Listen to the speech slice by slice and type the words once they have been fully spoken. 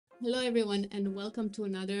Hello everyone and welcome to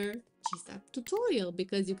another GSAP tutorial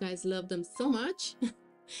because you guys love them so much.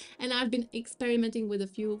 And I've been experimenting with a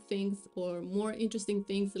few things or more interesting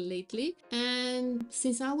things lately. And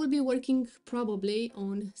since I will be working probably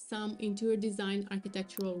on some interior design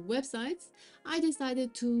architectural websites, I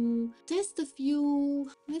decided to test a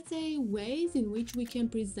few, let's say, ways in which we can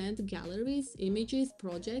present galleries, images,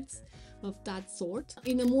 projects of that sort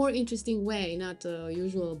in a more interesting way, not a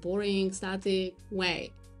usual boring, static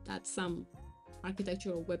way that some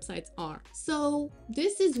architectural websites are. So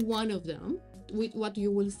this is one of them with what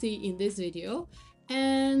you will see in this video,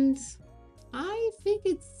 and I think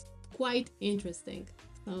it's quite interesting.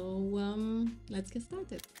 So let's get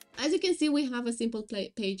started. As you can see, we have a simple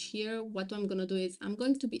page here. What I'm gonna do is I'm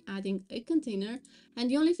going to be adding a container, and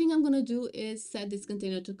the only thing I'm gonna do is set this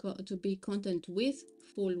container to be content width,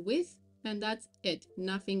 full width, and that's it,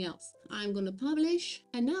 nothing else. I'm gonna publish,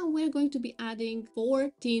 and now we're going to be adding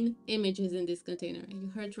 14 images in this container.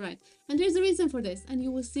 You heard right, and there's a reason for this, and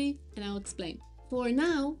you will see, and I'll explain. For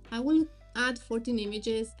now, I will add 14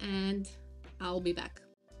 images and I'll be back.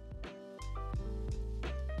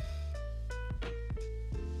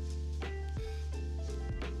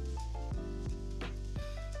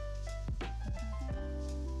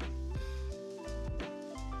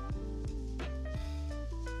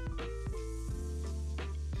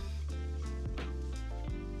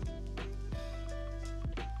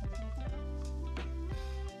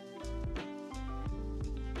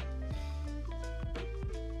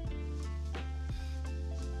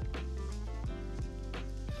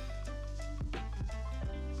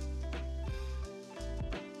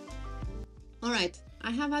 All right,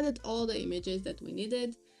 I have added all the images that we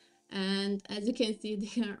needed, and as you can see,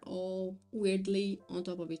 they are all weirdly on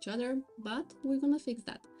top of each other, but we're gonna fix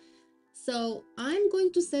that. So I'm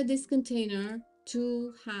going to set this container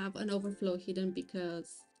to have an overflow hidden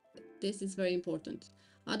because this is very important.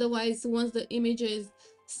 Otherwise, once the images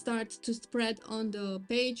start to spread on the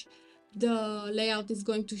page, the layout is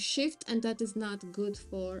going to shift, and that is not good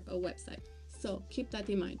for a website. So keep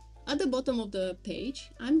that in mind. At the bottom of the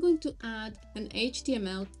page, I'm going to add an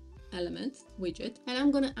HTML element widget, and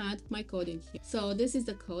I'm going to add my code in here. So this is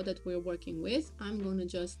the code that we're working with. I'm going to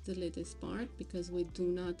just delete this part because we do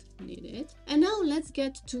not need it. And now let's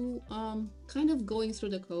get to kind of going through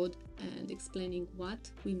the code and explaining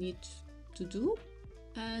what we need to do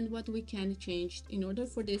and what we can change in order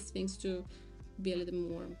for these things to be a little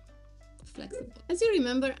more flexible. As you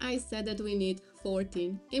remember, I said that we need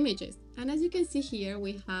 14 images, and as you can see here,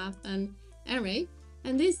 we have an array,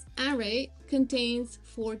 and this array contains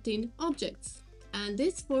 14 objects, and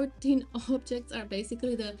these 14 objects are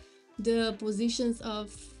basically the positions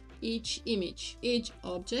of each image. Each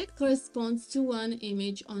object corresponds to one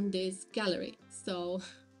image on this gallery. So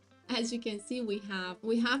as you can see, we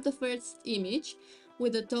have the first image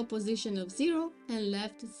with the top position of 0 and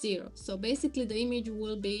left 0. So basically the image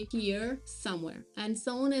will be here somewhere, and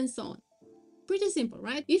so on and so on. Pretty simple,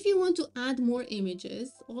 right? If you want to add more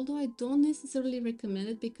images, although I don't necessarily recommend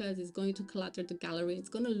it because it's going to clutter the gallery, it's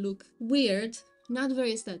going to look weird, not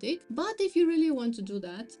very aesthetic. But if you really want to do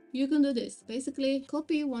that, you can do this. Basically,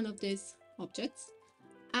 copy one of these objects,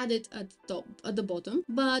 add it at the bottom.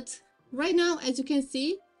 But right now, as you can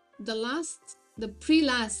see, the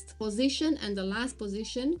pre-last position and the last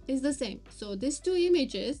position is the same. So these two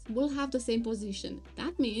images will have the same position.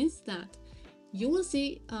 That means that you will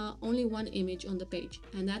see only one image on the page,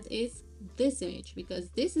 and that is this image, because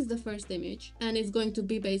this is the first image, and it's going to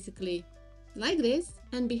be basically like this,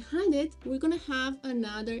 and behind it we're gonna have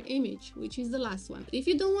another image, which is the last one. If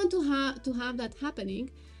you don't want to have that happening,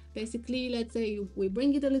 basically, let's say we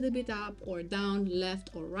bring it a little bit up or down,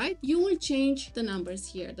 left or right, you will change the numbers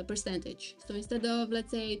here, the percentage. So instead of,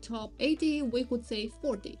 let's say, top 80, we could say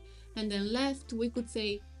 40, and then left we could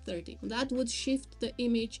say 30. That would shift the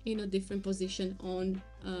image in a different position on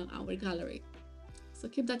our gallery. So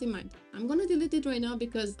keep that in mind. I'm gonna delete it right now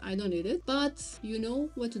because I don't need it, but you know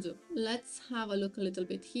what to do. Let's have a look a little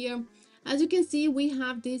bit here. As you can see, we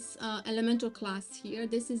have this Elementor class here.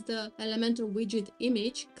 This is the Elementor widget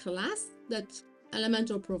image class that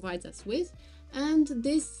Elementor provides us with, and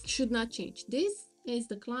this should not change. This is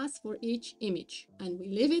the class for each image, and we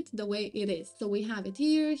leave it the way it is. So we have it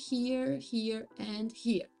here, here, here, and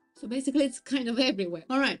here. So basically it's kind of everywhere.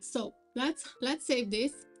 All right, so let's save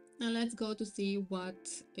this and let's go to see what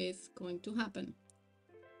is going to happen.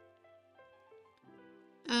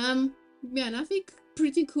 Yeah, nothing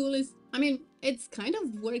pretty cool is, I mean, it's kind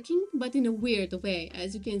of working, but in a weird way.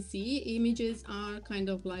 As you can see, images are kind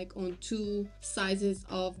of like on two sizes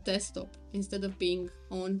of desktop instead of being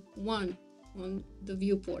on one on the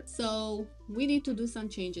viewport. So we need to do some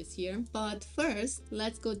changes here, but first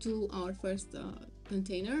let's go to our first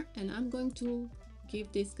container, and I'm going to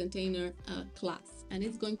give this container a class, and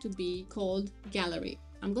it's going to be called gallery.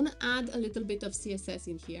 I'm gonna add a little bit of CSS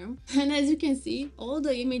in here, and as you can see, all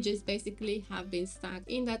the images basically have been stacked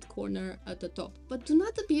in that corner at the top. But do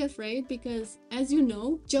not be afraid, because as you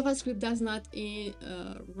know, JavaScript does not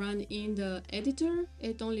run in the editor,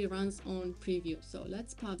 it only runs on preview. So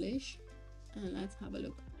let's publish and let's have a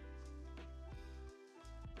look.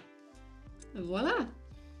 Voila!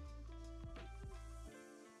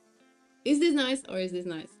 Is this nice or is this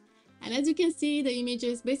nice? And as you can see, the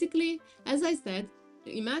images basically, as I said,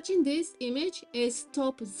 imagine this image is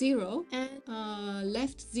top 0 and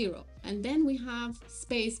left 0, and then we have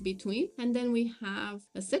space between, and then we have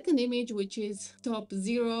a second image which is top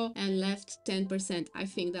 0 and left 10%. I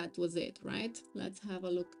think that was it, right? Let's have a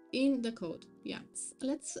look in the code. Yeah,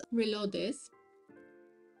 let's reload this,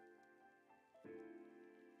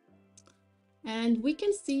 and we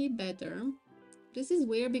can see better. This is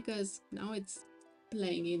weird because now it's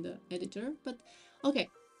playing in the editor, but okay.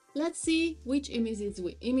 Let's see which image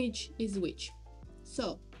is which.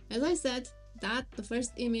 So, as I said, that the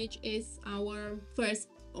first image is our first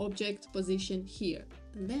object position here.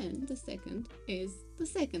 And then the second is the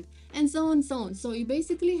second, and so on, so on. So you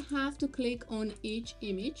basically have to click on each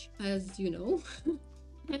image, as you know,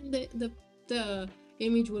 and the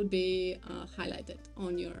image will be highlighted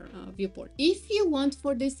on your viewport. If you want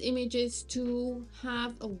for these images to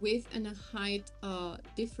have a width and a height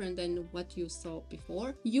different than what you saw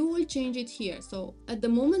before, you will change it here. So at the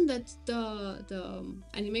moment that the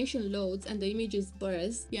animation loads and the image is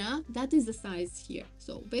burst, yeah, that is the size here.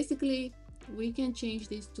 So basically we can change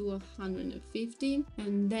this to 150,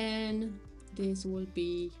 and then this will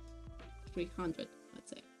be 300, let's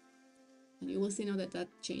say, and you will see now that that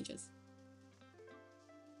changes.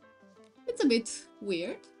 It's a bit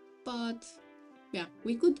weird, but yeah,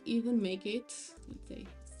 we could even make it, let's say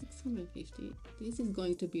 650. This is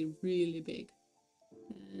going to be really big,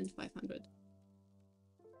 and 500.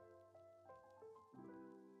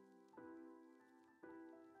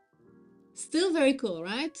 Still very cool,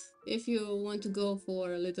 right? If you want to go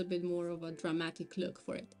for a little bit more of a dramatic look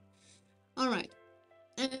for it. All right,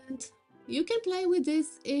 and you can play with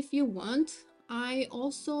this if you want. I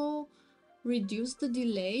also reduce the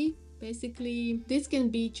delay. Basically, this can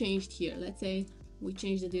be changed here. Let's say we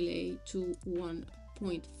change the delay to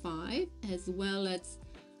 1.5, as well as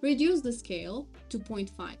reduce the scale to 0.5.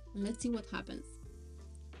 And let's see what happens.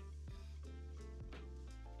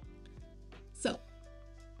 So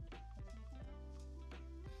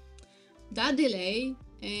that delay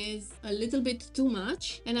is a little bit too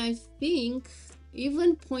much, and I think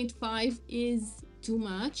even 0.5 is too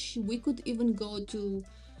much. We could even go to,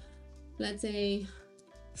 let's say,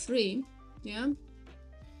 3, yeah,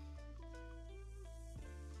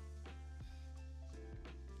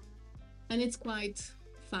 and it's quite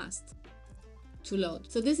fast to load.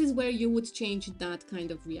 So this is where you would change that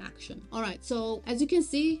kind of reaction. All right, so as you can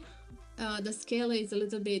see, the scale is a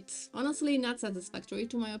little bit, honestly, not satisfactory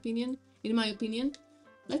to my opinion. In my opinion,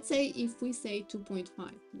 let's say if we say 2.5,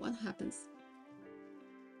 what happens?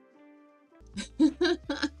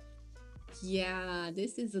 Yeah,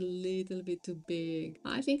 this is a little bit too big.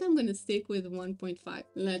 I think I'm gonna stick with 1.5.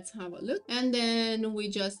 Let's have a look. And then we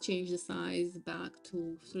just change the size back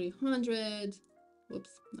to 300. Whoops,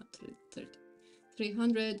 not 330.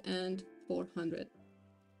 300 and 400.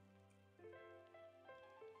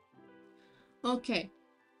 Okay,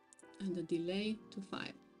 and the delay to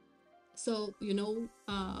 5. So you know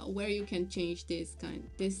where you can change this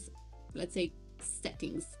let's say,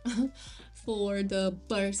 settings for the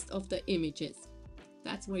burst of the images.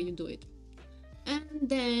 That's where you do it. And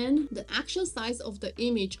then the actual size of the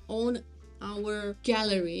image on our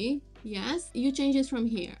gallery, yes, you change it from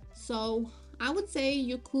here. So I would say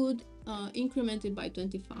you could increment it by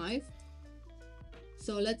 25.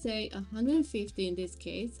 So let's say 150 in this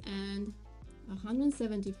case, and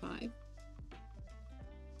 175.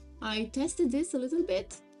 I tested this a little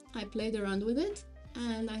bit, I played around with it,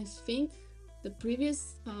 and I think the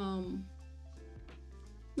previous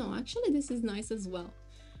no, actually this is nice as well.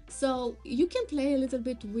 So you can play a little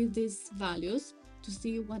bit with these values to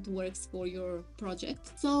see what works for your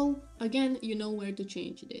project. So again, you know where to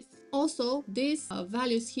change this. Also, these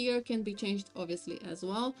values here can be changed obviously as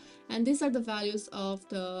well, and these are the values of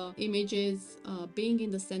the images being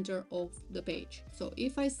in the center of the page. So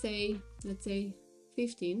if I say, let's say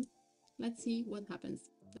 15, let's see what happens.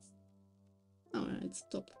 All right,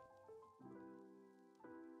 stop.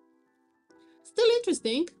 Still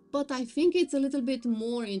interesting, but I think it's a little bit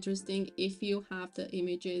more interesting if you have the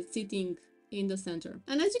images sitting in the center.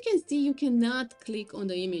 And as you can see, you cannot click on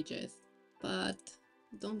the images, but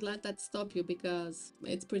don't let that stop you because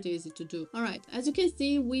it's pretty easy to do. All right, as you can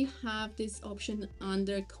see, we have this option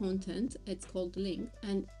under content. It's called link,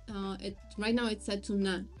 and right now it's set to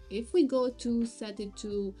none. If we go to set it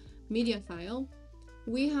to media file,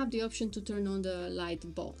 we have the option to turn on the light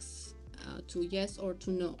box to yes or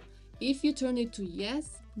to no. If you turn it to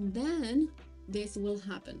yes, then this will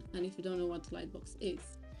happen. And if you don't know what lightbox is,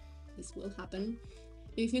 this will happen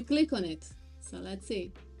if you click on it. So let's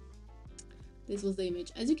see. This was the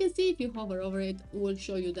image. As you can see, if you hover over it, it will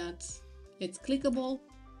show you that it's clickable,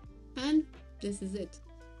 and this is it.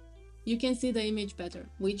 You can see the image better,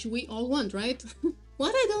 which we all want, right?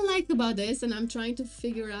 What I don't like about this, and I'm trying to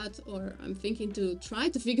figure out, or I'm thinking to try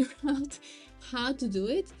to figure out how to do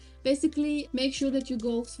it, basically make sure that you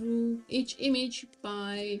go through each image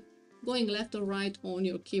by going left or right on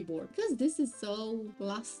your keyboard, because this is so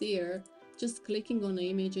last year, just clicking on the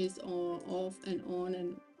images or off and on,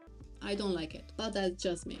 and I don't like it, but that's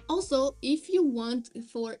just me. Also, if you want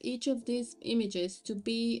for each of these images to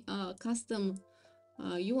be a custom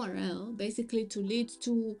URL, basically to lead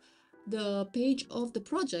to the page of the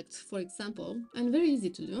project, for example, and very easy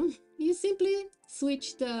to do, you simply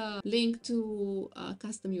switch the link to a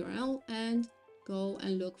custom URL and go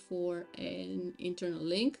and look for an internal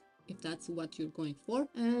link if that's what you're going for,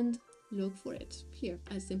 and look for it here,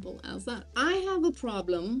 as simple as that. I have a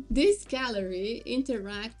problem. This gallery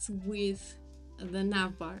interacts with the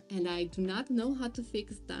navbar, and I do not know how to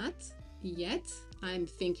fix that yet. I'm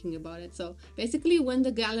thinking about it. So basically, when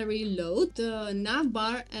the gallery loads, the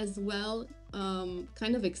navbar as well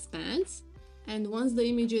kind of expands, and once the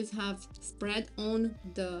images have spread on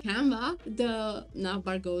the Canva, the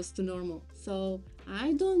navbar goes to normal. So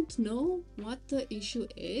I don't know what the issue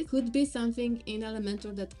is. Could be something in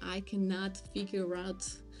Elementor that I cannot figure out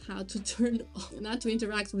how to turn off, not to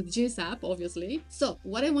interact with GSAP, obviously. So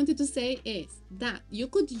what I wanted to say is that you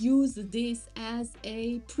could use this as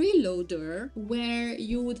a preloader, where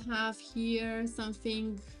you would have here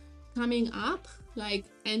something coming up like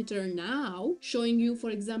enter now, showing you, for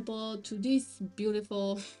example, to this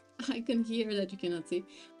beautiful icon here that you cannot see,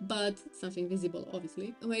 but something visible,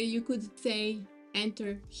 obviously, where you could say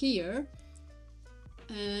enter here,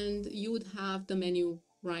 and you would have the menu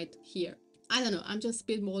right here. I don't know, I'm just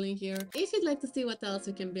spitballing here. If you'd like to see what else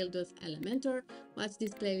you can build with Elementor, watch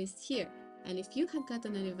this playlist here. And if you have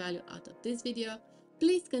gotten any value out of this video,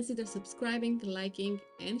 please consider subscribing, liking,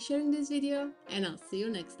 and sharing this video, and I'll see you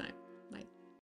next time.